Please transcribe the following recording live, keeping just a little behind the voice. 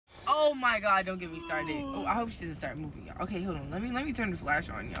Oh my God, don't get me started. Oh, I hope she doesn't start moving, y'all. Okay, hold on. Let me turn the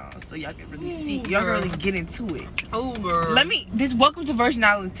flash on, y'all, so y'all can really see. Y'all can really get into it. Oh, girl. Welcome to Virgin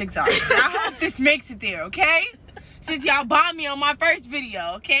Islands TikTok. I hope this makes it there, okay? Since y'all bombed me on my first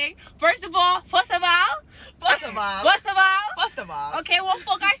video, okay? First of all. Okay, what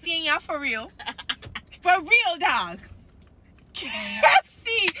fuck I seeing y'all for real? For real, dog.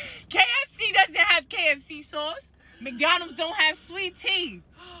 KFC doesn't have KFC sauce. McDonald's don't have sweet tea.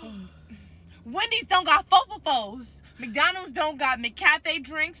 Wendy's don't got fofofos. McDonald's don't got McCafe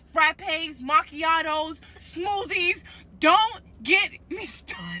drinks, frappes, macchiatos, smoothies. Don't get me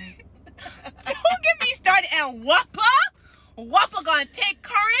started. And Whopper gonna take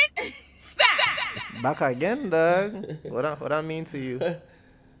current fast. Back again, dog. What I mean to you?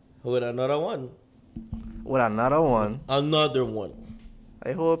 With another one. Another one.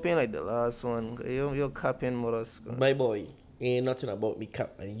 I hoping like the last one. You're capping mollusk. My boy, ain't nothing about me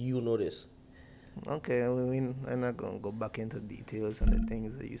cap, and you know this. Okay, I'm not gonna go back into details and the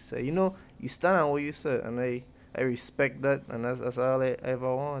things that you say. You know, you stand on what you said, and I respect that, and that's all I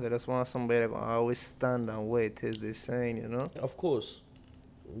ever want. I just want somebody that gonna always stand on what it is they're saying, you know? Of course.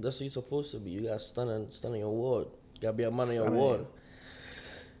 That's what you're supposed to be. You gotta stand on your word. You gotta be a man of your word.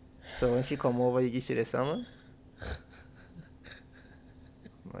 So when she come over, you give she the salmon?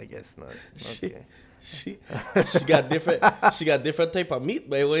 I guess not. Okay. She got different type of meat,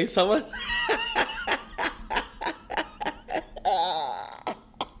 by the way, someone.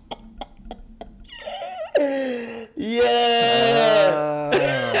 Yeah.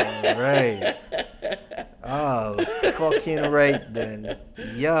 Right. Oh, fucking right then.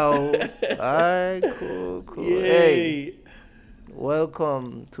 Yo. Alright, cool. Yay. Hey.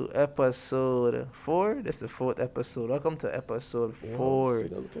 Welcome to episode 4. This is the 4th episode. Welcome to episode 4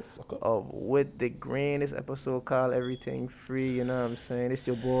 of With the Grain. This episode called Everything Free. You know what I'm saying? It's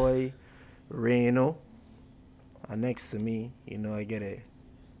your boy, Raino. And next to me, you know, I get a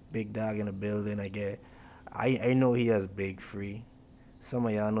big dog in the building. I know he has Big Free. Some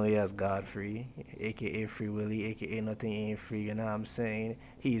of y'all know he has God Free, a.k.a. Free Willy, a.k.a. Nothing Ain't Free, you know what I'm saying?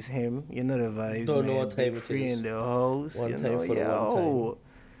 He's him, you know the vibes, Don't man. Know what Big time Free it is. in the house, One you time know, for the one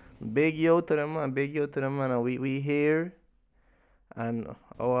time. Big yo to the man, and we here. And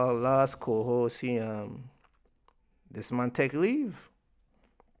our last co-host, this man take leave.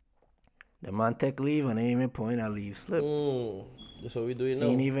 The man take leave and ain't even point a leave slip. That's what we doing now.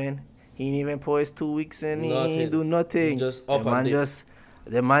 He ain't even put his 2 weeks in. He ain't do nothing.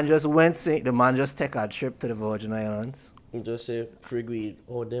 The man just take a trip to the Virgin Islands. He just say free weed.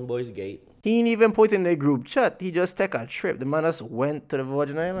 Oh, them boys gate. He ain't even put in the group chat. He just take a trip. The man just went to the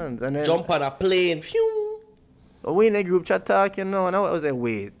Virgin Islands and then jump on a plane. Phew. We in the group chat talking now, and I was like,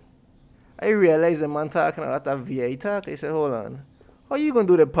 wait. I realized the man talking a lot of VA talk. I said, hold on. How you gonna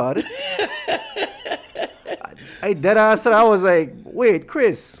do the pod? I dead answer. I was like, wait,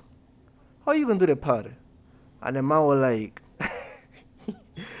 Chris. How you gonna do the pod? And the man was like,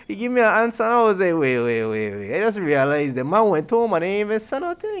 he gave me an answer, and I was like, wait. I just realized the man went home and they ain't even said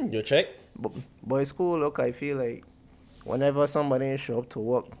nothing. You check? But it's cool. Look, I feel like whenever somebody ain't show up to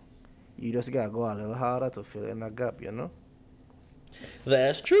work, you just gotta go a little harder to fill in that gap, you know?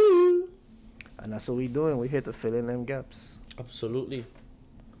 That's true. And that's what we doing. We here to fill in them gaps. Absolutely.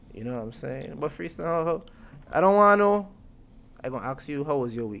 You know what I'm saying? But freestyle, I don't want to know. I'm going to ask you, how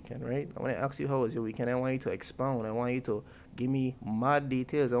was your weekend, right? I want to ask you, how was your weekend? I want you to expound. I want you to give me mad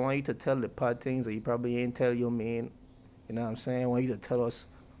details. I want you to tell the pod things that you probably ain't tell your man. You know what I'm saying? I want you to tell us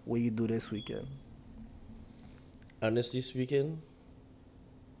what you do this weekend. Honestly speaking,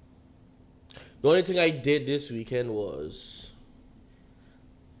 the only thing I did this weekend was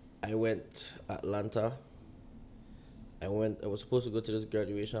I went Atlanta. I was supposed to go to this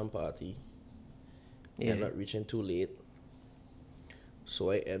graduation party. Yeah. I'm not reaching too late.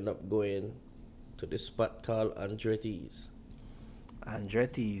 So I end up going to this spot called Andretti's.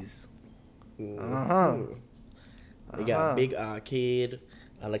 Andretti's. They got a big arcade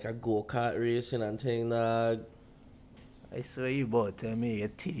and like a go-kart racing and thing, dog. I swear you both tell me your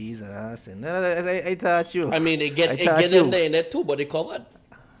titties and ass. And I thought you. I mean, they get in there too, but they covered.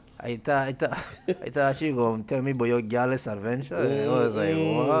 I thought you gonna tell me about your girl's adventure. I was like,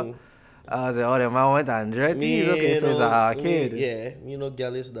 what? I was like, oh, the man went to Andretti's? Okay, so it's an arcade. Yeah, you know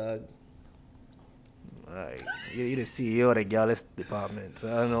Gallus, dog. You're the CEO of the Gallus department, so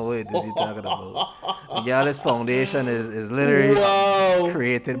I don't know what it is you're talking about. The Gallus Foundation is literally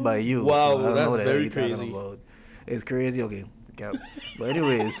created by you. Wow, so I don't that's know what very you're crazy. talking about. It's crazy, okay. But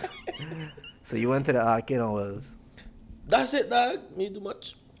anyways, so you went to the arcade and what else? That's it, dog. Me too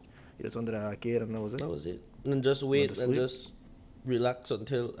much. You just went to the arcade and that was it? That was it. And just wait and just relax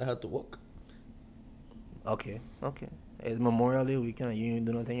until I had to work. Okay. It's Memorial Day weekend. You didn't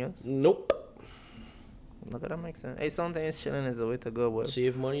do nothing else. Nope. Look, that makes sense. Hey, sometimes chilling is the way to go. But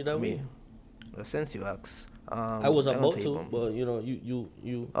Save money that way. well, since you ask, I was I'm about gonna to, take but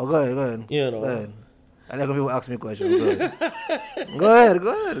you. Oh, go ahead. You Go know. ahead. I like when people ask me questions. Go ahead.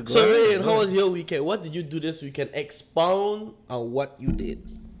 Go ahead. So, Rain, how was your weekend? What did you do this weekend? Expound on what you did.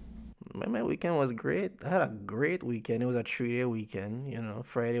 My weekend was great. I had a great weekend. It was a 3-day weekend. You know,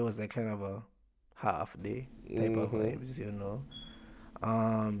 Friday was like kind of a half day type of vibes. You know,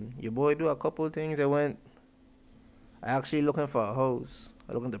 your boy do a couple of things. I actually looking for a house.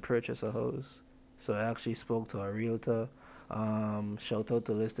 I looking to purchase a house. So I actually spoke to a realtor. Shout out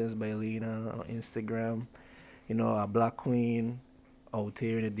to Listings by Lena on Instagram. You know, a black queen out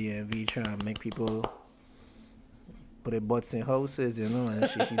here in the DMV trying to make people put their butts in houses, you know, and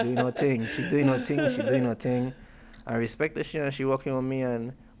she doing her thing. She doing her thing. I respect the shit, and she working with me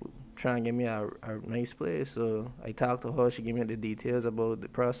and trying to get me a nice place. So I talked to her. She gave me the details about the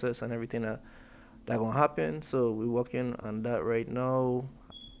process and everything that gonna happen. So we working on that right now.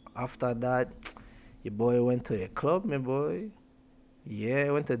 After that, your boy went to the club, my boy. Yeah,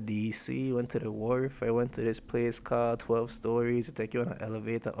 I went to DC, went to the wharf. I went to this place called 12 Stories. It take you on an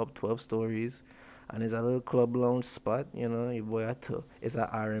elevator up 12 stories. And it's a little club lounge spot, you know. Your boy had to, it's an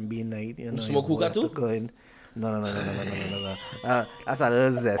R&B night, you know. Smoke hookah too? Go in. No. That's a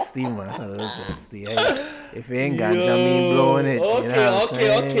little zesty, man. That's a little zesty. Hey, if you ain't ganja, me blowing it. Okay, you know what I'm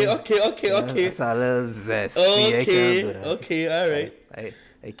saying? Okay. That's a little zesty. I can't do that. Okay, all right.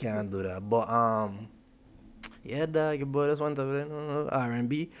 I can't do that. But yeah, dog, your boy just want to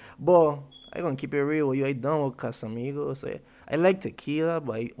R&B. But I gonna keep it real with you. I done with Casamigos. I like tequila,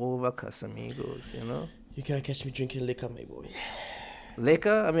 but I over Casamigos, you know? You can't catch me drinking liquor, my boy.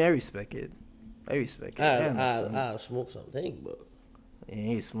 Liquor? I mean, I respect it. I'll smoke something, but...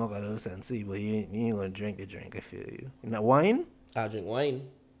 Yeah, you smoke a little sensei, but you ain't gonna drink the drink, I feel you. Now, wine? I'll drink wine.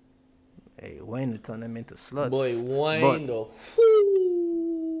 Hey, wine to turn them into sluts. Boy, wine though.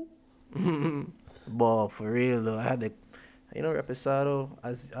 But for real though, I had the, reposado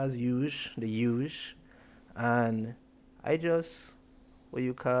as usual, the usual, and I just, what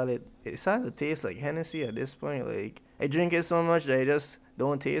you call it? It started to taste like Hennessy at this point. Like I drink it so much that it just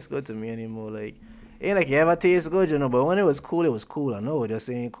don't taste good to me anymore. Like it ain't like it ever tastes good, you know. But when it was cool, it was cool. I know it just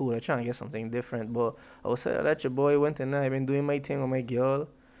ain't cool. I'm trying to get something different. But I was saying that your boy went and I've been doing my thing with my girl,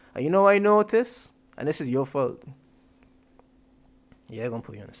 and you know what I noticed? And this is your fault. Yeah, I'm gonna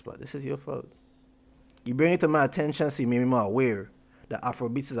put you on the spot. This is your fault. You bring it to my attention, see, made me more aware that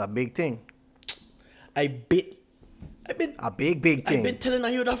Afrobeats is a big thing. I've been a big thing. I've been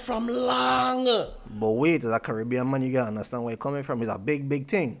telling you that from long. But wait, as a Caribbean man, you gotta understand where it's coming from. It's a big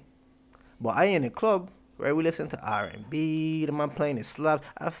thing. But I in the club, right? We listen to R&B, the man playing the slap.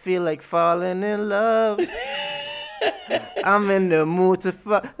 I feel like falling in love. I'm in the mood to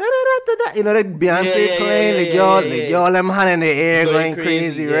fall. You know that Beyonce playing, the girl, them hand in the air going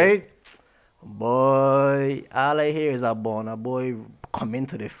crazy, right? Boy, all I hear is a Burna Boy come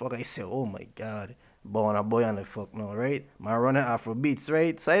into the fuck. I say, oh my God, Burna Boy on the fuck now, right? Man running Afrobeats,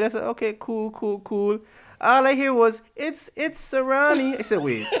 right? So I just said, okay, cool. All I hear was, it's Serrani. I said,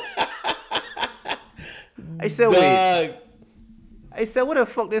 wait. I said, what the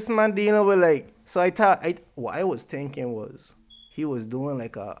fuck this man dealing with? Like, so what I was thinking was, he was doing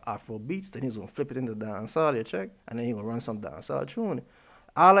like a Afrobeats, then he was gonna flip it into dancehall, you check, and then he gonna run some dancehall tune.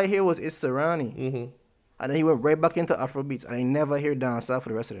 All I hear was it's Serrani. Mm-hmm. And then he went right back into Afrobeats. And I never hear dancehall for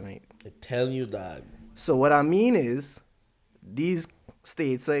the rest of the night. I tell you, dog. So what I mean is, these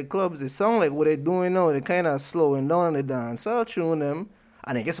stateside clubs, it sound like what they're doing now. They're kind of slowing down on the dancehall tune them.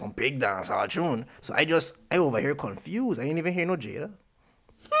 And they get some big dancehall tune. So I over here confused. I ain't even hear no Jada.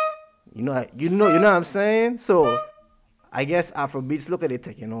 You know what I'm saying? So I guess Afrobeats, look at it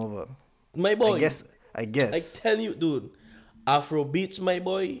taking over. My boy. I guess. I tell you, dude. Afrobeats, my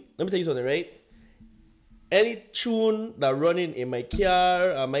boy. Let me tell you something, right? Any tune that running in my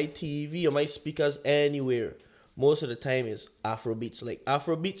car, or my TV, or my speakers, anywhere, most of the time is Afrobeats. Like,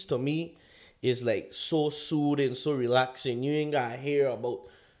 Afrobeats to me is like so soothing, so relaxing. You ain't gotta hear about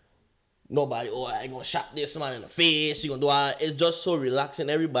nobody, I gonna shot this man in the face, you gonna do all. It's just so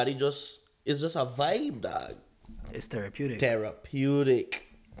relaxing. Everybody it's just a vibe, dog. It's therapeutic.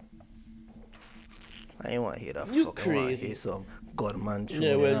 I ain't want to hear that. You fuck. crazy. I want to hear some gunman tune.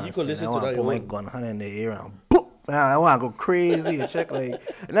 Yeah, well, you can listen to that. I want to put my gun hand in the air and boop. I want to go crazy and check like.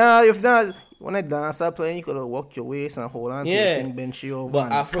 Nah, if not, when I dance start playing, you could walk your waist and hold on to your thing, bench you over. But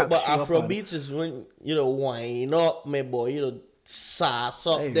Afrobeats is when wind up, my boy. Sass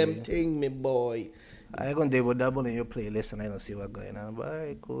up them thing, my boy. I gonna double in your playlist and I gonna see what's going on. But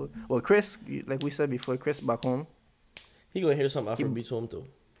alright, cool. Well, Chris, like we said before, Chris back home. He gonna hear some Afrobeats home too.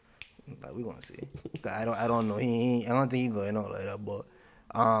 Like, we gonna see. I don't know. I don't think he going out like that. But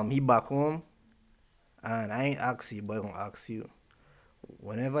he back home, and I ain't ask you, but I gonna ask you.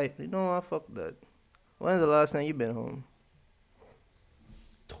 Whenever I fuck that. When's the last time you been home?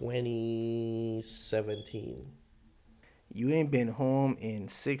 2017. You ain't been home in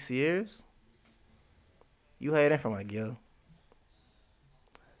 6 years? You hiding from a girl.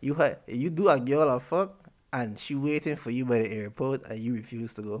 You do a girl a fuck and she waiting for you by the airport and you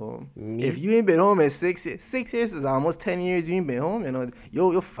refuse to go home. Me? If you ain't been home in 6 years, 6 years is almost 10 years you ain't been home, you know.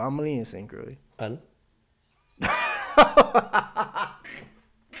 Your family in St. Croix. And?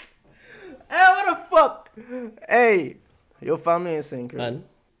 Hey, what the fuck? Hey, your family in St. Croix. And?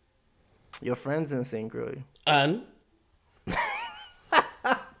 Your friends in St. Croix. And?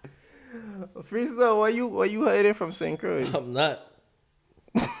 Freestyle, why you hiding from St. Croix? I'm not.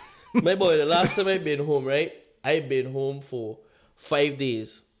 My boy, the last time I been home, right? I been home for 5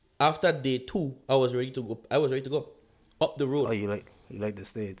 days. After day 2, I was ready to go. Up the road. Oh, you like the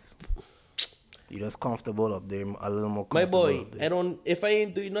States? You just comfortable up there, a little more My comfortable. boy, up there. if I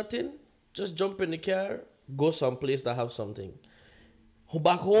ain't doing nothing, just jump in the car, go someplace that have something.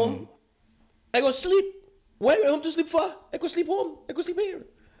 Back home, I go sleep. Why am I home to sleep for? I could sleep home. I could sleep here.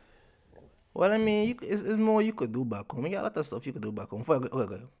 Well, I mean, it's more you could do back home. You got a lot of stuff you could do back home.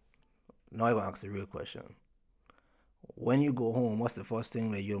 Okay. Now I'm going to ask the real question. When you go home, what's the first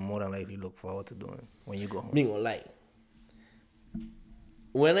thing that you're more than likely look forward to doing when you go home? Me gonna lie.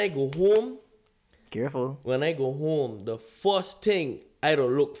 When I go home, Careful. The first thing I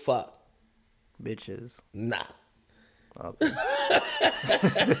don't look for, Bitches. nah. Okay.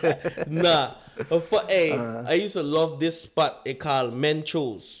 Nah. I used to love this spot it called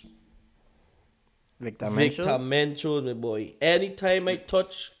Mencho's. Victor Victor Mencho's, my boy. Anytime I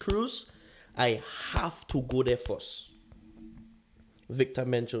touch cruise, I have to go there first. Victor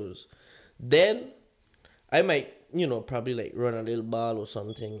Mencho's. Then I might, probably like run a little ball or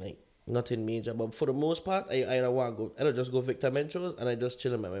something, like nothing major. But for the most part, I don't want to go. I don't just go Victor Mencho's and I just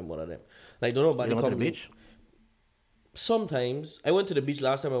chill in my one of them. Like, don't nobody come to the beach? Sometimes. I went to the beach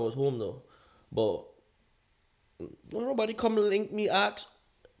last time I was home though. But don't nobody come link me, ask,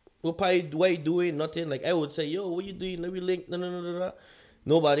 what you doing? Nothing. Like, I would say, yo, what you doing? Let me link. No.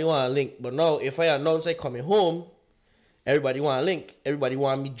 Nobody want to link. But now, if I announce I coming home, everybody want to link. Everybody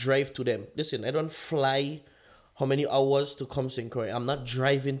want me drive to them. Listen, I don't fly how many hours to come St. Croix. I'm not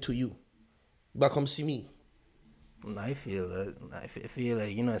driving to you. But come see me. I feel that. I feel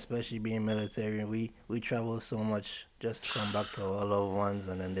like, especially being military, we travel so much just to come back to our loved ones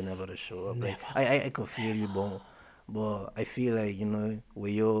and then they never to show up. Like, I could feel you, but I feel like,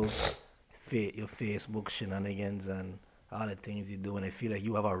 with your Facebook shenanigans and all the things you do, and I feel like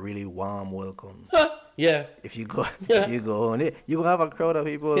you have a really warm welcome. Yeah. If you go home, you gonna have a crowd of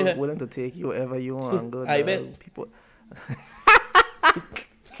people willing to take you wherever you want. Go I bet. People.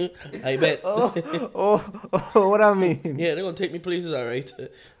 I bet. What I mean? Yeah, they're gonna take me places, all right.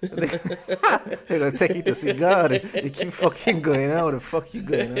 They're gonna take you to see God. They keep fucking going out. What the fuck you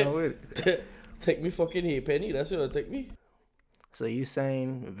going out with? Take me fucking here, Penny. That's what they'll take me. So you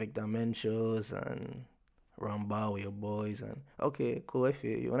saying Victor Mencho's and run bar with your boys and okay, cool. I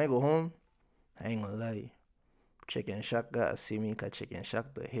feel you. When I go home, I ain't gonna lie. Chicken Shack gotta see me cause Chicken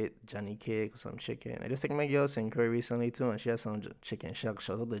Shack the hit Johnny Cake or some chicken. I just take my girl St. Croix recently too and she has some Chicken Shack.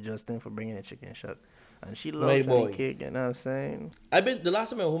 Shout out to Justin for bringing the Chicken Shack. And she loves Johnny Cake, you know what I'm saying? The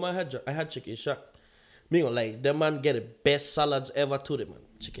last time I went home I had Chicken Shack. Me gonna lie, that man get the best salads ever to them, man.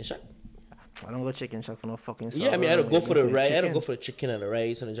 Chicken Shack. I don't go Chicken Shack for no fucking salad. Yeah, I mean I don't go for the rice. I don't go for the chicken and the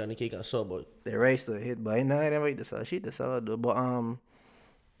rice and the Johnny Cake and so, but the rice the hit, but I never eat the salad. She eat the salad though. But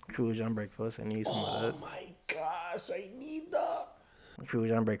Croix on breakfast. I need some of that. Oh my gosh, I need that.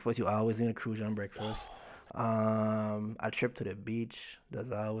 Croix on breakfast. You always need a Croix on breakfast. A trip to the beach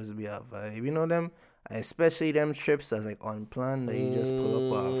does always be a vibe. You know them, especially them trips that's like unplanned. That you just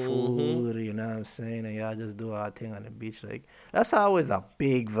pull up our food. You know what I'm saying? And y'all just do our thing on the beach. Like that's always a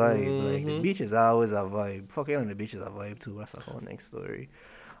big vibe. Like the beach is always a vibe. Fucking on the beach is a vibe too. That's a whole next story.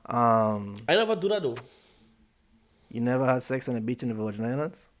 I never do that though. You never had sex on the beach in the Virgin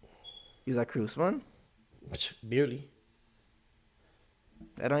Islands? You's a cruise man? Barely.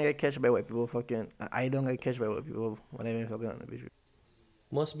 I don't get catched by white people fucking. I don't get catched by white people when I'm fucking on the beach.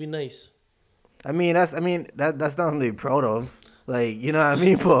 Must be nice. I mean that's nothing to be proud of. Like, you know what I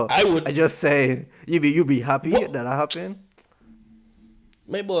mean? But I just say you be happy that happened.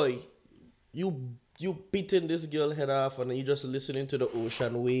 My boy, you you beating this girl head off and you just listening to the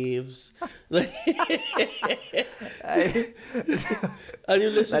ocean waves, like, and you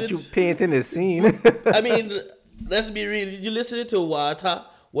listening That you to, painting the scene. I mean, let's be real. You listening to water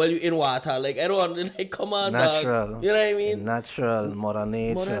while you in water. Like, I don't want, like, come on, Natural. dog. You know what I mean? Natural, Mother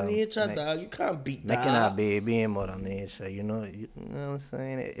Nature. Mother Nature, dog. You can't beat that. Making a baby in Mother Nature, you know what I'm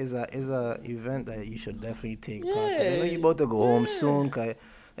saying? It's a event that you should definitely take part in. I know you about to go home soon, cause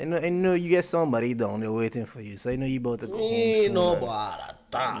I know you get somebody down there waiting for you, so I know you about to go home soon. No, and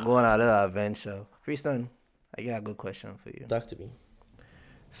but go on a little adventure. Freestone, I got a good question for you. talk to me.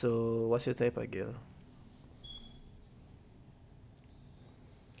 So, what's your type of girl?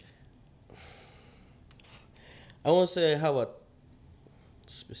 I won't say I have a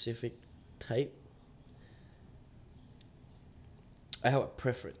specific type. I have a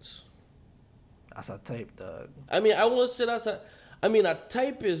preference. That's a type, dog. I mean, I won't say that's a. I mean, a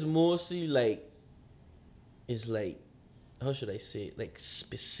type is mostly like. Is like, how should I say it? Like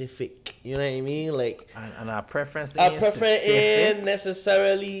specific. You know what I mean? Like. And our preference A ain't preference specific. ain't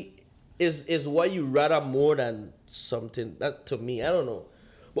necessarily is what you rather more than something. That to me, I don't know.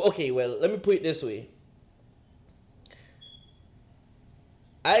 But okay, well, let me put it this way.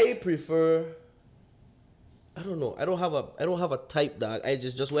 I prefer. I don't know. I don't have a type, dog. I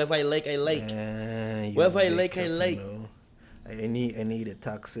just whatever I like, I like. Whatever I like, I like. Know. I need a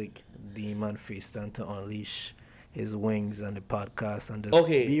toxic demon Freestone to unleash his wings on the podcast and just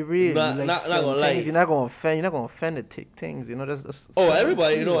be real. Not gonna lie. You're not gonna offend the tick things. You know that's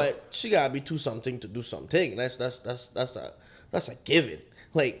everybody, you know, she gotta be do something to do something. That's a given.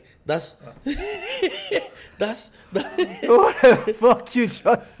 Like that's that. What the fuck you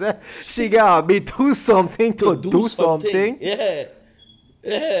just said? She gotta be do something to do something. Yeah.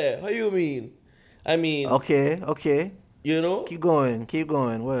 How you mean? I mean. Okay. You know. Keep going.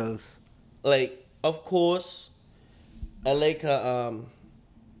 What else? Like, of course, I like I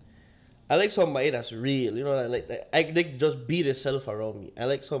like somebody that's real. You know, I like just be themselves around me. I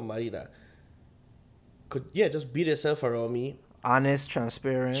like somebody that could just be themselves around me. Honest,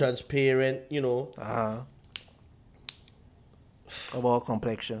 transparent. You know. About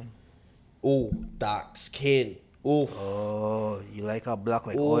complexion. Oh, dark skin. Oh. Oh, you like her black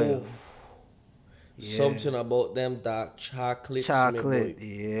like oil. Yeah. Something about them dark chocolate.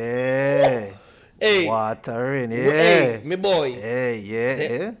 Yeah. Hey. Watering, yeah. Hey, me boy. Hey,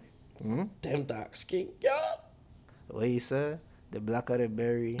 yeah. Them dark skin, girl. What you say? The blacker the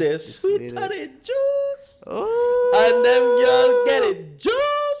berry. The sweeter the juice. Oh. And them girl get it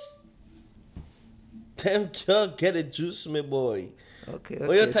juice. Them girl get it juice, me boy. Okay.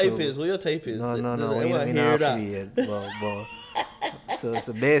 What your type is? No. We not free yet. But.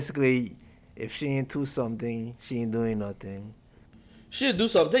 So basically, if she ain't do something, she ain't doing nothing. She'll do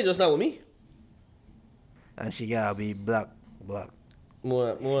something, just not with me. And she gotta be black.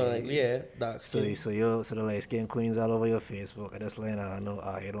 More like dark skin. So the light skin queens all over your Facebook. I just let her know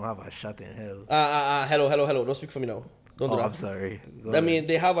you don't have a shot in hell. Hello. Don't speak for me now. Don't do that. I'm sorry. I mean,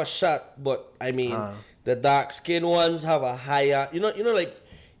 they have a shot, but I mean, the dark skin ones have a higher. You know,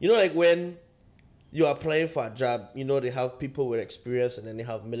 like when you're applying for a job, you know, they have people with experience and then they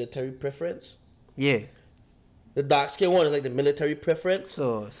have military preference. Yeah. The dark skin one is like the military preference.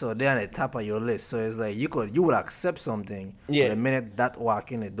 So they're on the top of your list. So it's like you would accept something. Yeah. But the minute that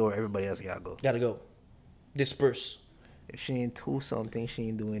walk in the door, everybody else gotta go. Disperse. If she ain't do something, she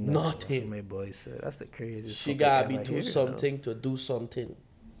ain't doing nothing. That's what my boy said. That's the craziest. She gotta be do something to do something.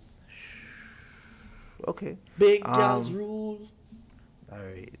 Okay. Big girls rule. All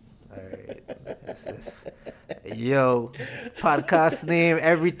right. Yes. Yo, podcast name,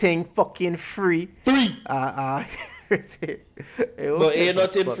 everything fucking free. Free. But ain't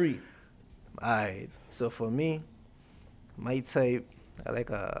nothing free. Alright. So for me, my type, I like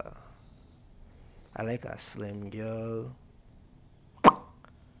a slim girl.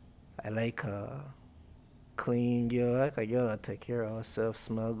 I like a clean girl. I like a girl that take care of herself,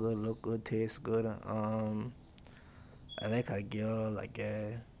 smell good, look good, taste good. I like a girl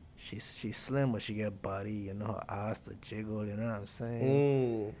she's slim but she got body, you know, her ass to jiggle, you know what I'm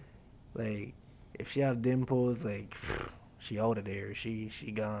saying? Like if she have dimples, like she out of there, she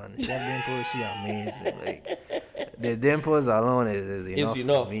gone. She have dimples, she amazing. Like the dimples alone is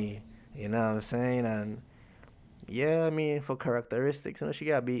enough for me. You know what I'm saying? And yeah, I mean for characteristics, you know, she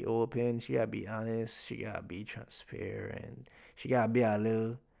gotta be open, she gotta be honest, she gotta be transparent, she gotta be a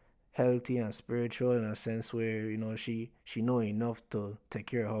little healthy and spiritual in a sense where, you know, she know enough to take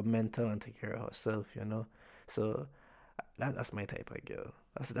care of her mental and take care of herself, you know. So that's my type of girl.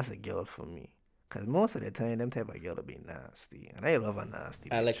 That's a girl for me. Cause most of the time, them type of girl will be nasty, and I love a nasty.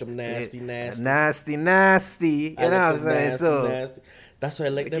 I like them nasty. You know what I'm saying? So Nasty. That's why I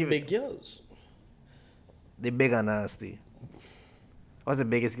like them big girls. they big and nasty. What's the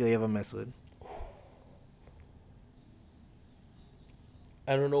biggest girl you ever messed with?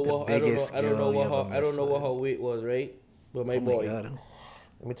 I don't know what her weight was, right? But my boy, let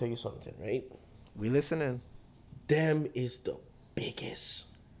me tell you something, right? We listening. Them is the biggest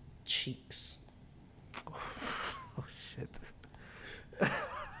cheeks. Oh shit.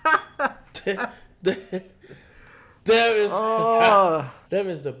 Them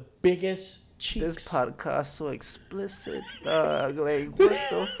is the biggest cheeks. This podcast so explicit, dog. Like what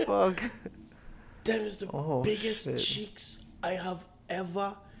the fuck? Them is the biggest cheeks I have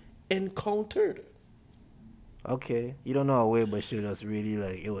ever encountered. Okay, you don't know how way, but shit was really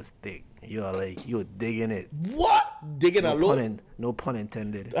like it was thick. You were digging it. What? Digging a lot? No pun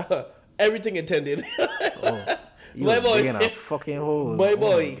intended. Everything intended. You my boy, digging a fucking hole. My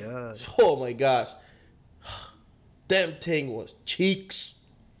boy. Oh my gosh. Damn thing was cheeks.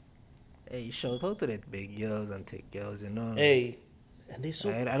 Hey, shout out to that big girls and thick girls, you know. Hey, and they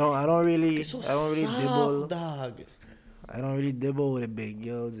so. I don't really soft, dibble. Dog. I don't really dibble with the big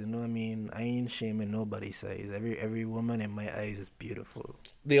girls, you know what I mean? I ain't shaming nobody's size. Every woman in my eyes is beautiful.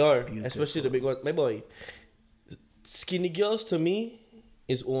 They are, especially the big ones. My boy, skinny girls to me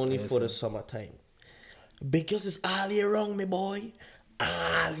is only for the summertime. Big girls is all year round, my boy.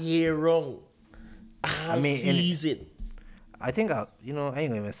 All year round. All season. I think I ain't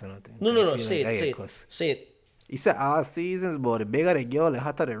gonna even say nothing. No. Say it. You said all seasons, but the bigger the girl, the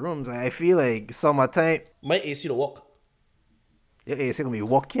hotter the rooms. I feel like summertime. My AC to walk. Your AC gonna be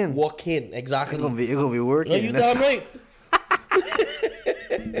walking. Walking, exactly. It gonna be working. No, you damn right.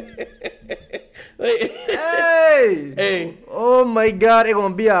 Hey. Oh my God, it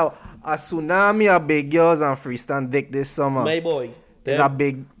gonna be a tsunami of big girls and freestyle dick this summer. My boy. It's a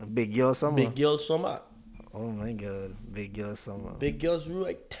big girl summer. Big girl summer. Oh my God, big girl summer. Big girls,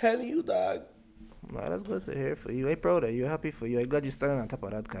 I tell you, dog. Nah, that's good to hear for you. I'm proud of you. Happy for you. I'm glad you're standing on top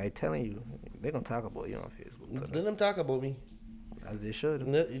of that guy. I'm telling you, they're gonna talk about you on Facebook. Let them talk about me. As they should.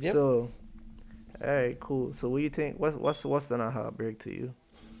 Yep. So, all right, cool. So, what do you think? What's done a heartbreak to you?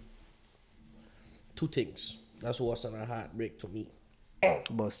 Two things. That's what's done a heartbreak to me.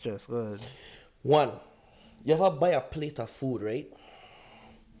 But stress, good. One, you ever buy a plate of food, right?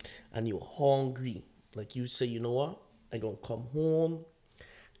 And you're hungry. Like you say, you know what? I'm gonna come home.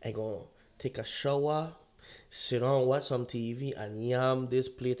 I'm gonna take a shower, sit down, watch some TV, and yam this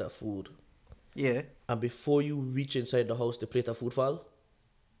plate of food. Yeah. And before you reach inside the house, the plate of food fall.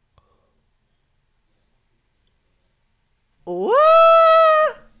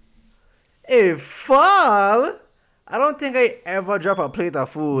 What? It fall? I don't think I ever drop a plate of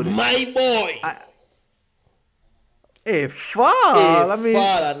food. My boy! It fall? It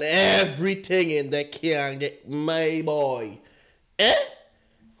fall and everything in the can get my boy.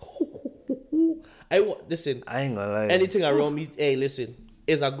 Listen. I ain't gonna lie. Anything around me, hey, listen.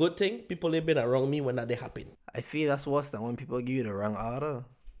 It's a good thing. People have been around me when that they happen. I feel that's worse than when people give you the wrong order.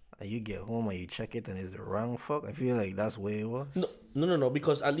 And you get home and you check it and it's the wrong fuck. I feel like that's way worse. No.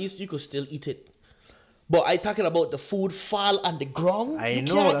 Because at least you could still eat it. But I talking about the food fall on the ground. I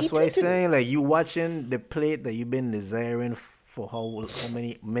know, that's why I'm saying, like, you watching the plate that you've been desiring for how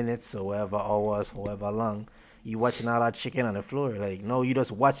many minutes or whatever hours, however long. You watching all that chicken on the floor. Like, no, you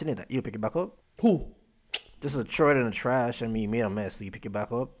just watching it. You pick it back up. Who? Just throw it in the trash and you made a mess. So you pick it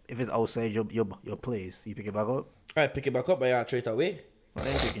back up. If it's outside your place, you pick it back up. I pick it back up, but I throw it away. I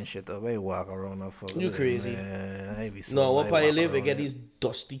ain't picking shit up. I walk around and fuck. You crazy? Man, I be so no, what I live, they get these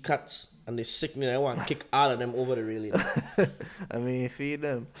dusty cats and they sick me. I want to kick all of them over the railing. I mean, feed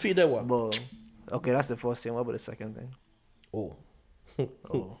them. Feed them what? But, okay, that's the first thing. What about the second thing? Oh.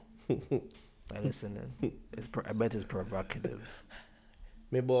 I listen then. I bet it's provocative.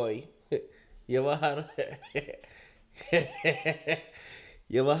 My boy, you ever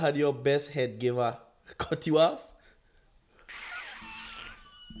had your best head giver cut you off?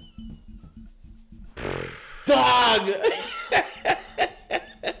 Dog!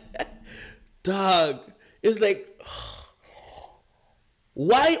 Dog! It's like,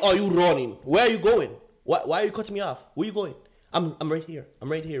 why are you running? Where are you going? Why are you cutting me off? Where are you going? I'm right here.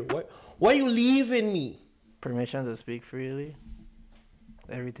 Why are you leaving me? Permission to speak freely.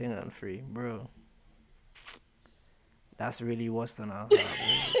 Everything on free, bro. That's really worse than a heartbreak.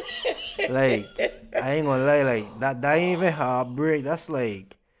 Like, I ain't gonna lie, like that ain't even heartbreak. That's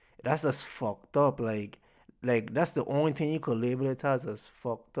just fucked up. Like that's the only thing you could label it as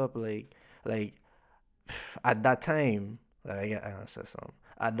fucked up. Like at that time, like I gotta say something.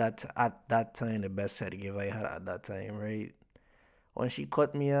 at that time, the best head give I had at that time, right? When she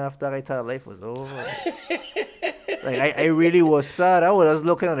cut me off, that I thought life was over. Like I really was sad. I was just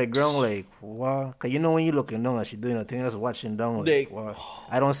looking at the ground like, wow. Cause you know when you looking down and she doing a thing, I was watching down like, wow.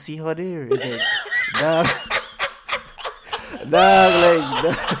 I don't see her there. It's like, dog,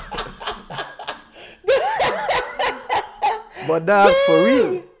 dog, but dog,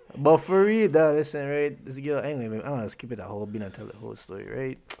 for real, dog. Listen, right? This girl, anyway, I'm gonna skip it the whole bit and tell the whole story,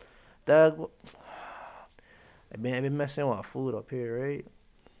 right? Dog, I've been messing with food up here, right?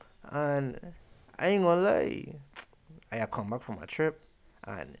 And I ain't gonna lie. I had come back from a trip,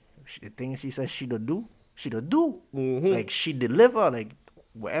 and the thing she said she'd do. Mm-hmm. Like, she deliver. Like,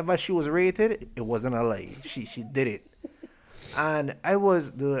 wherever she was rated, it wasn't a lie. She did it. And I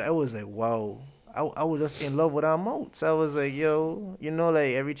was like, wow. I was just in love with her mouth. So I was like, yo,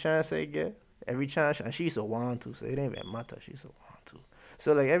 like, every chance I get, and she used to want to, so it didn't even matter. She used to want to.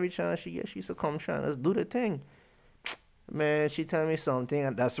 So, like, every chance she gets, she used to come try and let's do the thing. Man, she tell me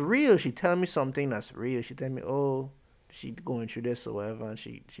something that's real. She tell me, oh, she going through this or whatever, and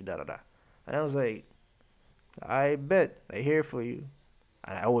she da. And I was like, I bet, I here for you.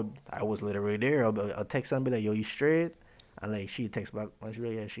 And I was literally there. I'll text her and be like, yo, you straight? And like, she text back, and she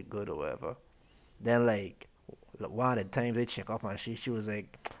like, yeah, she good or whatever. Then like, one of the times they check up and she was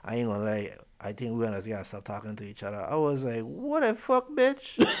like, I ain't gonna lie, I think we gotta stop talking to each other. I was like, what the fuck,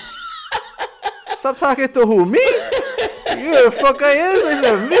 bitch? Stop talking to who, me? You the fuck I is? I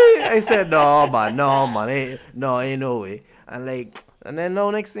said, me? I said, no, man, ain't no way. And then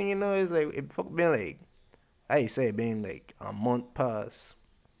no, next thing you know, it's like, it fuck been like, I say, been like a month past.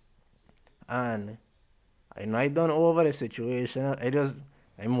 And, I done over the situation.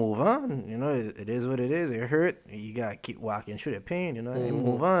 I move on. It is what it is. It hurt. You gotta keep walking through the pain, I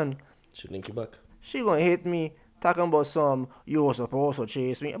move on. She link you back. She gonna hit me, talking about you were supposed to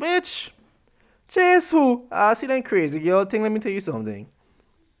chase me. Bitch! Chase who? See that crazy girl thing, let me tell you something.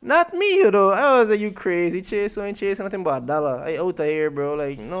 Not me, I was like, you crazy. Chase who ain't chasing nothing but $1. I out of here, bro.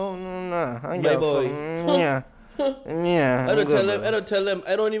 Like, no. I ain't my boy. Yeah. Yeah. I don't tell them.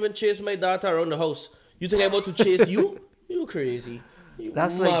 I don't even chase my daughter around the house. You think I'm about to chase you? You crazy.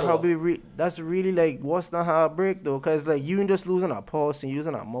 That's like probably that's really like what's the heartbreak though, cause like you just losing a pulse and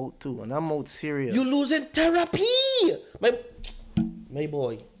using a mouth too, and that mouth serious. You losing therapy, my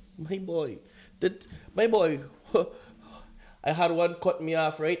boy. My boy. I had one cut me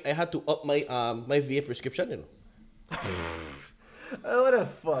off, right? I had to up my VA prescription. What the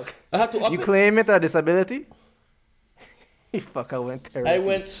fuck? I had to up you claim it a disability? Fuck, I went therapy. I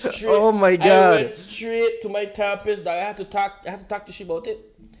went straight. Oh my god! I went straight to my therapist. I had to talk to she about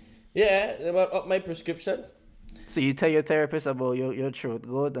it. Yeah, about up my prescription. So you tell your therapist about your throat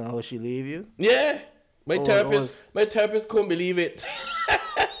good and how she leave you? Yeah, my therapist couldn't believe it.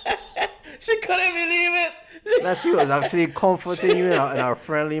 She couldn't believe it. Now she was actually comforting you in a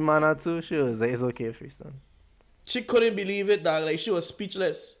friendly manner too. She was like, "It's okay, Freestone." She couldn't believe it, dog. Like, she was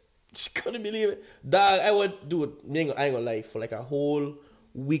speechless. She couldn't believe it. Dog, I would do it. I ain't gonna lie. For like a whole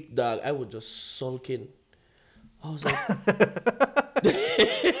week, dog, I was just sulking. I was like...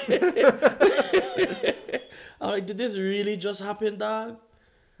 I was like, did this really just happen, dog?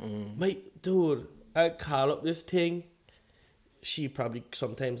 My dude, I call up this thing. She probably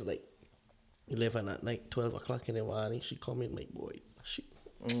sometimes like 11 at night, 12 o'clock in the morning. She come in, like, boy. She...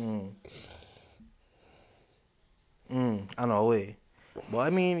 I know way. But I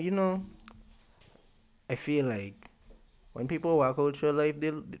mean, I feel like when people walk out your life,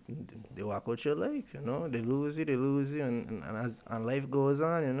 they walk out your life, They lose you, and life goes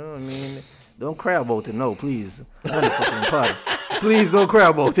on, I mean, don't cry about it, no, please. I'm the fucking part. Please don't cry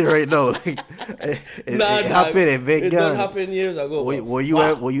about it right now. Like, it happened a big gun. It done happened years ago. Were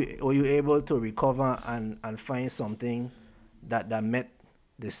you able to recover and find something that met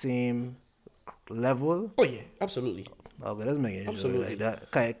the same level? Oh yeah, absolutely. Okay, let's make it like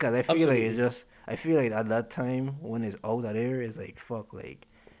that. Cause I feel like I feel like at that time when it's out of there, it's like fuck, like,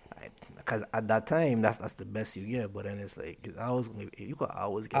 cause at that time that's the best you get. But then it's like you could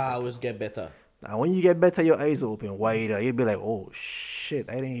always get better. And when you get better, your eyes open wider. You'd be like, oh shit,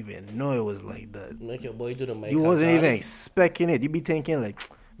 I didn't even know it was like that. Make your boy do the mic. You wasn't even expecting it. You be thinking like,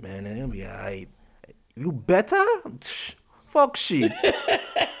 man, it'll be alright. You better? Fuck shit.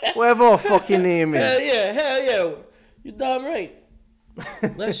 Whatever her fucking name is. Hell yeah. You damn right.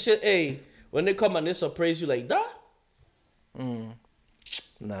 That shit, hey, when they come and they surprise you like that.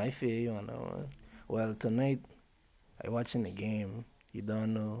 Nah, I feel you on that one. Well, tonight, I watching the game. You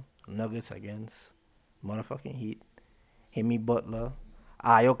don't know. Nuggets against motherfucking Heat. Himmy Butler.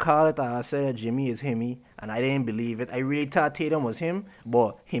 You call it. I said that Jimmy is Himmy, and I didn't believe it. I really thought Tatum was him,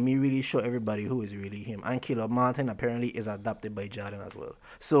 but Himmy really showed everybody who is really him. And Caleb Martin apparently is adopted by Jordan as well.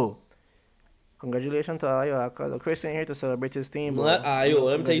 So, congratulations to Ayo. Chris ain't here to celebrate his team, but Ayo,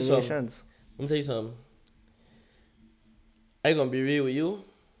 let me tell you something. congratulations. Let me tell you something. I'm gonna be real with you.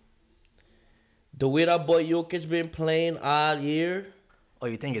 The way that boy Jokic been playing all year. Oh,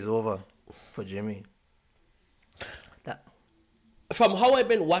 you think it's over for Jimmy? From how I've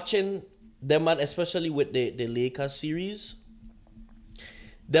been watching them, man, especially with the Lakers series,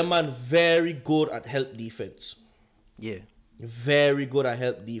 them man very good at help defense. Yeah. Very good at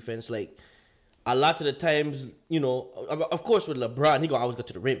help defense. Like, a lot of the times, you know, of course with LeBron, he gonna always get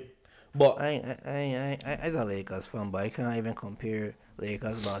to the rim. But I as a Lakers fan, but I can't even compare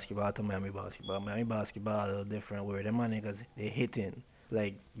Lakers basketball to Miami basketball. Miami basketball a little different where them man niggas they hitting.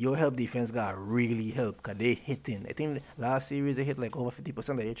 Like your help defense got really help cause they hitting. I think last series they hit like over 50%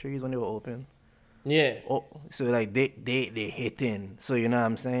 of their trees when they were open. yeah. Oh, so like they hitting. So you know what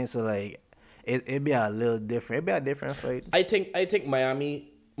I'm saying? So like it be a little different. It be a different fight. I think Miami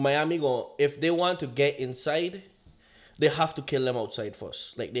going if they want to get inside, they have to kill them outside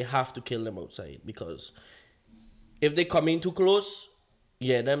first. Like they have to kill them outside because if they come in too close,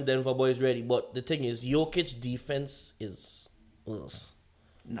 yeah, them Denver boys ready. But the thing is, Jokic defense is. Ugh.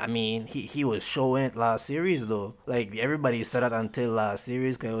 I mean, he was showing it last series though. Like everybody said that until last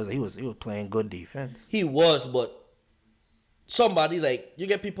series, cause he was playing good defense. He was, but somebody like you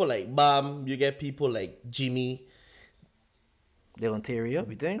get people like Bam, you get people like Jimmy. They gonna tear you up,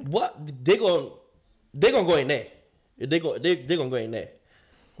 you think? What they gonna go in there? They gonna go in there.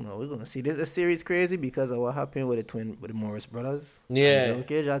 No, we're gonna see this series crazy because of what happened with the Morris brothers. Yeah.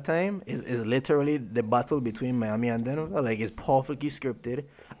 Jokic at time is literally the battle between Miami and Denver. Like it's perfectly scripted.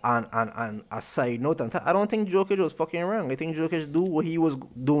 And a side note, I don't think Jokic was fucking wrong. I think Jokic do what he was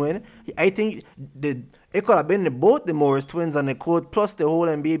doing. I think it could have been both the Morris twins and the coach plus the whole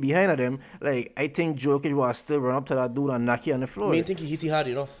NBA behind them. Like I think Jokic was still run up to that dude and knock you on the floor. I mean, think he hit hard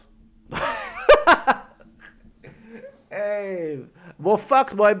enough. Hey, but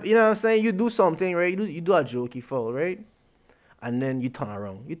facts, boy, you know what I'm saying? You do something, right? You do a jokey foul, right? And then you turn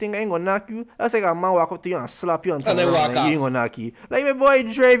around. You think I ain't gonna knock you? That's like a man walk up to you and slap you and turn then around walk and off. you ain't gonna knock you. Like, my boy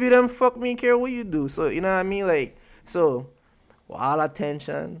drive you, them fuck me, care what you do. So, you know what I mean? Like, so, with all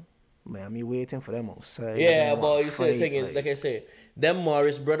attention, Miami waiting for them outside. Yeah, They but wanna you see the thing fight, is, like I say, them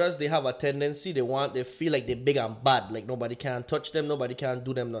Morris brothers, they have a tendency, they feel like they're big and bad. Like nobody can touch them, nobody can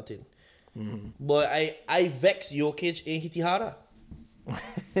do them nothing. Mm-hmm. But I vex Jokic in Hitihara.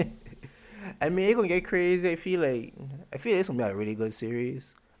 I mean, it's gonna get crazy. I feel like it's gonna be a really good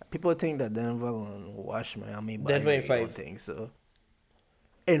series. People think that Denver gonna wash Miami, but Denver I in really 5. don't think so.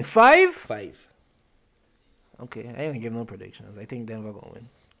 In 5? 5. Okay, I ain't gonna give no predictions. I think Denver gonna win.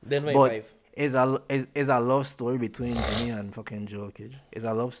 Denver But in 5. Is a love story between Jimmy and fucking Jokic. It's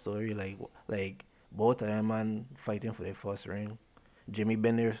a love story like both of them man fighting for their first ring. Jimmy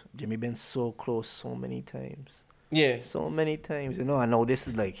been so close so many times. Yeah. So many times. You know, I know this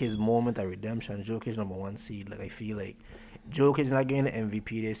is like his moment of redemption. Jokic number 1 seed. Like I feel like Jokic not getting the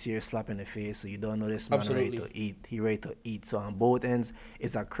MVP this year, slap in the face, so you don't know this man Absolutely. ready to eat. He ready to eat. So on both ends,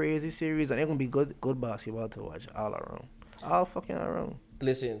 it's a crazy series and it's gonna be good basketball to watch all around. All fucking around.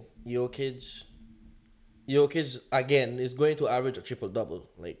 Listen, Jokic again is going to average a triple-double.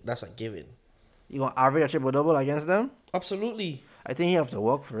 Like, that's a given. You gonna average a triple-double against them? Absolutely. I think you have to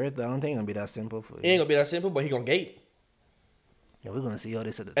work for it. I don't think it's gonna be that simple for you. It ain't gonna be that simple, but he gonna get. Yeah, we're gonna see how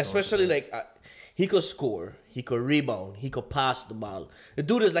this at the Especially like he could score, he could rebound, he could pass the ball. The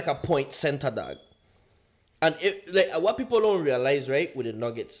dude is like a point center dog. And what people don't realize, right, with the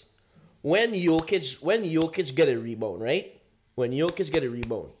Nuggets, when Jokic get a rebound, right? When Jokic get a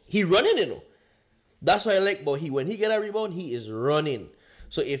rebound, he running, you know. That's what I like. But when he get a rebound, he is running.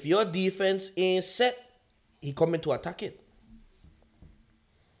 So if your defense ain't set, he coming to attack it.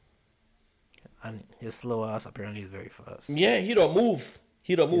 And his slow ass apparently is very fast. Yeah, he don't move.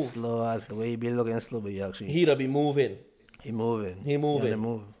 His slow ass, the way he be looking slow, but he actually He don't be moving. He moving. He moving. He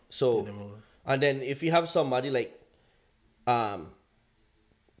move. So, and then if you have somebody like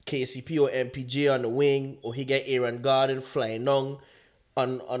KCP or MPJ on the wing, or he get Aaron Garden flying down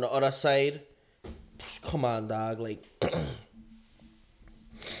on the other side, come on, dog. Like, okay,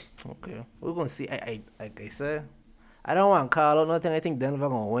 we're gonna see. I like I said, I don't want to call out nothing. I think Denver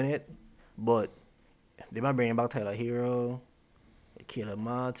gonna win it, but they might bring back Tyler Hero, Caleb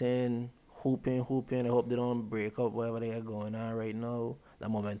Martin, hooping. I hope they don't break up whatever they got going on right now. That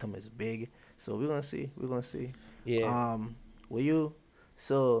momentum is big, so we're gonna see. yeah. Will you?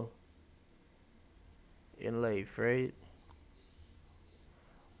 So in life, right?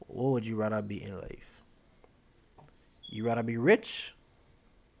 what would you rather be in life? You rather be rich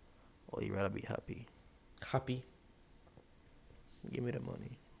or you rather be happy? Happy. Give me the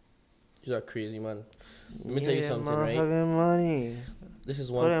money. You are crazy, man. Let me Give tell me you that something, right? motherfucking money. This is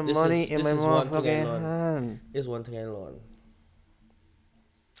Put that one. This money is in this my is one thing I motherfucking learned. hand. Here's one thing I learned.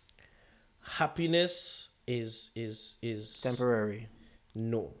 Happiness is Temporary.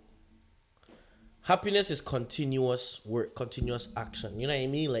 no. Happiness is continuous work, continuous action. You know what I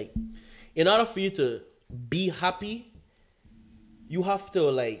mean? Like, in order for you to be happy, you have to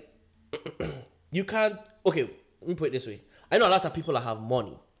like, you can't. Okay, let me put it this way. I know a lot of people that have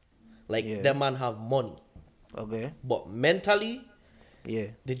money, like Yeah. them man have money, Okay. but mentally Yeah.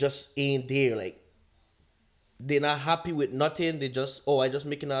 they just ain't there. Like, they're not happy with nothing. They just, I just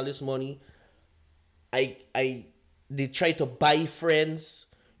making all this money. They try to buy friends.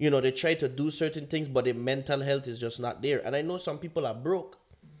 You know, they try to do certain things, but their mental health is just not there. And I know some people are broke,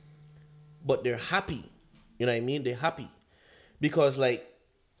 but they're happy. You know what I mean? They're happy. Because, like,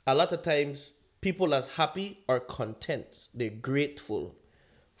 a lot of times, people that's happy are content. They're grateful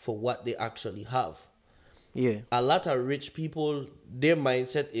for what they actually have. Yeah. A lot of rich people, their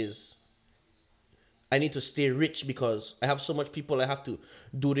mindset is, I need to stay rich because I have so much people I have to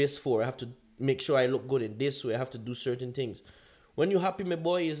do this for. I have to make sure I look good in this way. I have to do certain things. When you're happy, my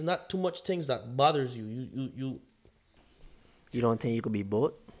boy, it's not too much things that bothers you. You don't think you could be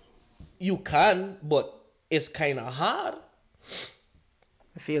both? You can, but it's kind of hard.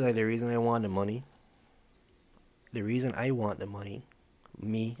 I feel like the reason I want the money, I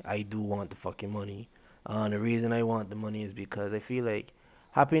do want the fucking money. The reason I want the money is because I feel like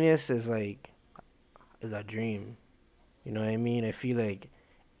happiness is a dream. You know what I mean? I feel like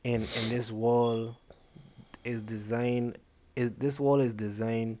in this wall is designed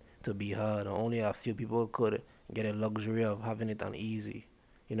to be hard, and only a few people could get a luxury of having it on easy.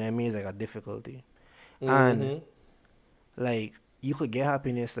 You know what I mean? It's like a difficulty. And like you could get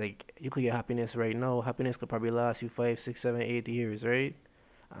happiness right now. Happiness could probably last you 5, 6, 7, 8 years, right?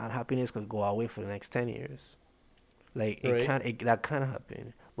 And happiness could go away for the next 10 years. Like that can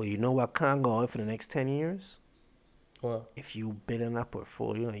happen. But you know what can't go away for the next 10 years? What? If you building a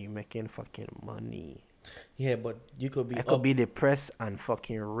portfolio and you making fucking money. Yeah, but you could be. I could be depressed and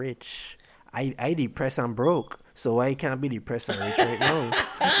fucking rich. I depressed and broke, so I can't be depressed and rich right now. You know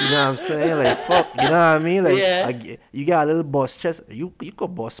what I'm saying? Like fuck, you know what I mean? Like Yeah. you got a little bust chest. You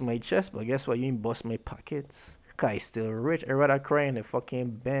could bust my chest, but guess what? You ain't bust my pockets. Cause I still rich. I'd rather cry in the fucking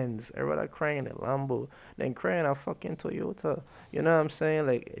Benz. I'd rather cry in the Lambo than cry in a fucking Toyota. You know what I'm saying?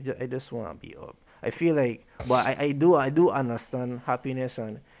 Like I just want to be up. I feel like, but I do understand happiness,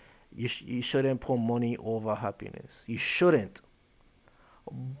 and you shouldn't put money over happiness. You shouldn't.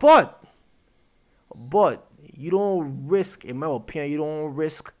 But you don't risk, in my opinion, you don't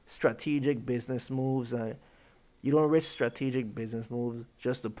risk strategic business moves, and you don't risk strategic business moves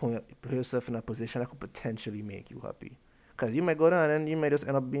just to put yourself in a position that could potentially make you happy. Because you might go down and you might just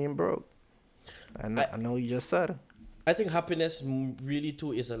end up being broke. And I know you just said. I think happiness really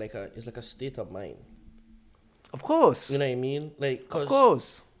too is like a state of mind. Of course. You know what I mean? Like, of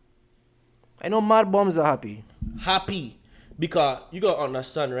course. I know mad bums are happy. Happy. Because you gotta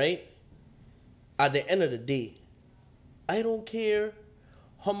understand, right? At the end of the day, I don't care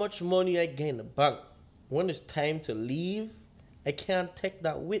how much money I get in the bank. When it's time to leave, I can't take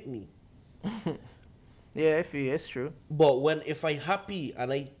that with me. Yeah, I feel it's true. But if I happy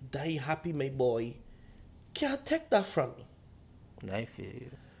and I die happy, my boy, can't take that from me. I feel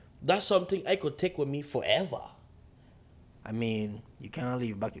you. That's something I could take with me forever. I mean, you can't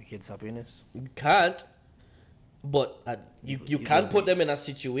leave back your kids' happiness. You can't. But you can't put them in a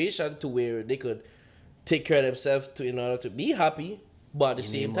situation to where they could take care of themselves in order to be happy. But at the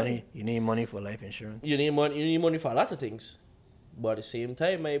same time, you need money for life insurance. You need money for a lot of things. But at the same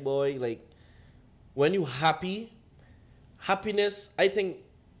time, my boy, like when you happiness, I think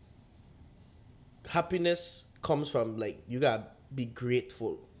happiness comes from like you gotta be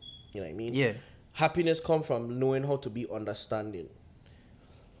grateful. You know what I mean? Yeah. Happiness comes from knowing how to be understanding.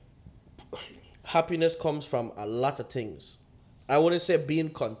 Happiness comes from a lot of things. I wouldn't say being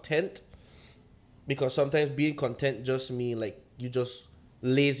content, because sometimes being content just means like you just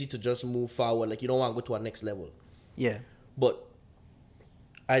lazy to just move forward. Like you don't want to go to a next level. Yeah. But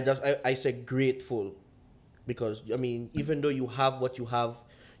I say grateful, because I mean, even though you have what you have,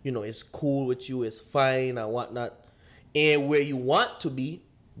 you know, it's cool with you, it's fine and whatnot, and where you want to be,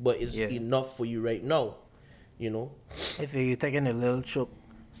 but it's enough for you right now, you know. If you're taking a little choke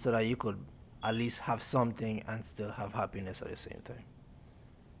so that you could at least have something and still have happiness at the same time.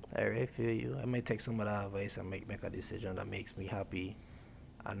 I really feel you. I might take some of that advice and make a decision that makes me happy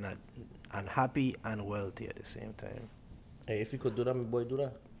and not and happy and wealthy at the same time. Hey, if you could do that, my boy, do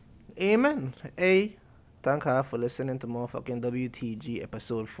that. Amen. Hey, thank her for listening to motherfucking WTG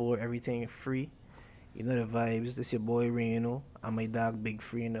episode 4. Everything free. You know the vibes. This your boy Raino and my dog Big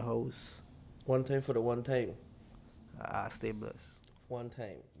Free in the house. One time for the one time. Stay blessed. One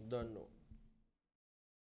time. Don't know.